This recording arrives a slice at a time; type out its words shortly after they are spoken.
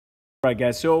All right,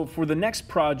 guys, so for the next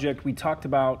project, we talked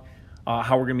about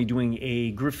how we're going to be doing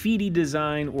a graffiti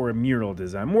design or a mural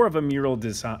design. More of a mural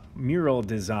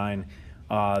design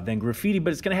than graffiti,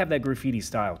 but it's going to have that graffiti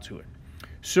style to it.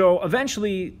 So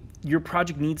eventually, your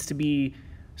project needs to be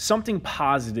something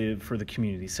positive for the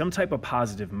community, some type of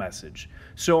positive message.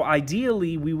 So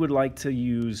ideally, we would like to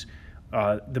use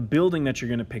the building that you're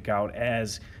going to pick out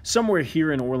as somewhere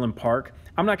here in Orland Park.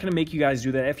 I'm not going to make you guys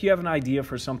do that. If you have an idea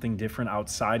for something different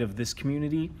outside of this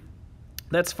community,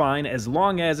 that's fine, as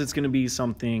long as it's going to be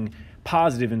something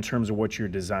positive in terms of what your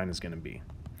design is going to be.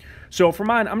 So for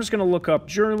mine, I'm just going to look up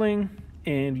Journaling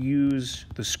and use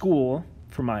the school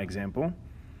for my example.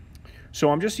 So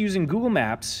I'm just using Google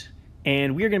Maps,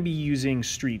 and we are going to be using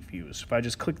Street Views. If I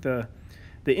just click the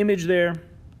image there,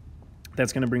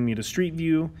 that's going to bring me to Street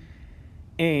View.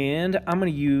 And I'm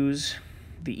going to use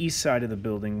the east side of the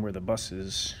building where the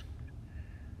buses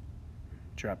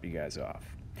drop you guys off.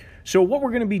 So what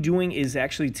we're going to be doing is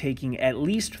actually taking at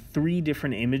least 3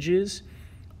 different images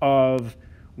of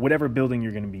whatever building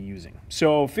you're going to be using.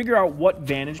 So figure out what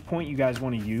vantage point you guys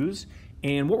want to use.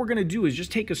 And what we're going to do is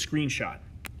just take a screenshot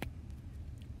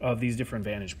of these different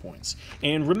vantage points.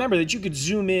 And remember that you could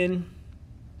zoom in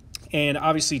and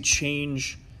obviously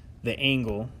change the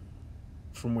angle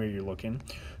from where you're looking.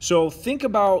 So think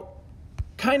about,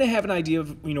 kind of have an idea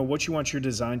of what you want your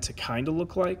design to kind of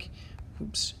look like.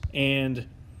 Oops. And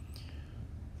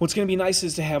what's going to be nice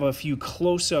is to have a few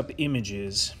close-up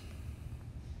images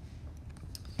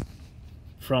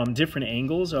from different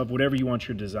angles of whatever you want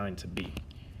your design to be.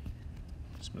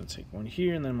 Just going to take one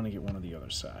here, and then I'm going to get one on the other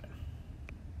side.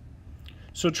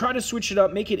 So try to switch it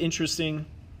up, make it interesting.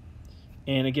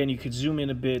 And again, you could zoom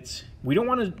in a bit. We don't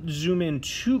want to zoom in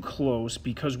too close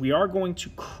because we are going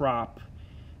to crop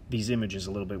these images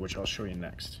a little bit, which I'll show you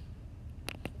next.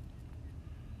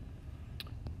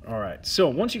 All right, so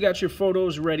once you got your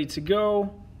photos ready to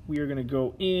go, we are going to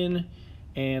go in,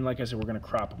 and like I said, we're going to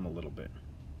crop them a little bit.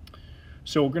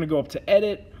 So we're going to go up to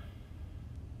Edit.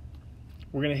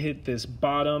 We're going to hit this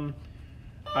bottom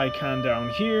icon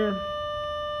down here.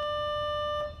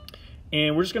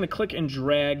 And we're just going to click and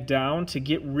drag down to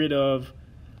get rid of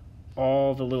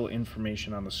all the little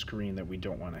information on the screen that we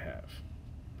don't want to have.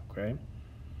 Okay?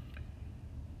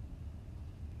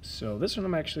 So this one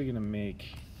I'm actually going to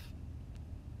make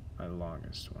my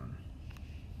longest one.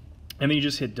 And then you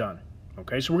just hit done.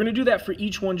 Okay? So we're going to do that for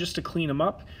each one just to clean them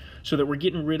up so that we're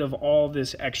getting rid of all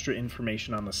this extra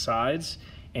information on the sides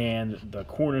and the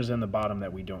corners and the bottom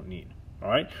that we don't need. All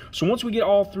right, so once we get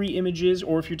all 3 images,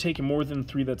 or if you're taking more than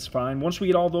 3, that's fine. Once we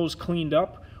get all those cleaned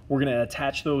up, we're going to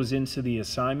attach those into the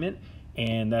assignment,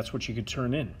 and that's what you could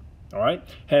turn in. All right,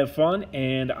 have fun,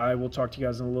 and I will talk to you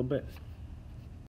guys in a little bit.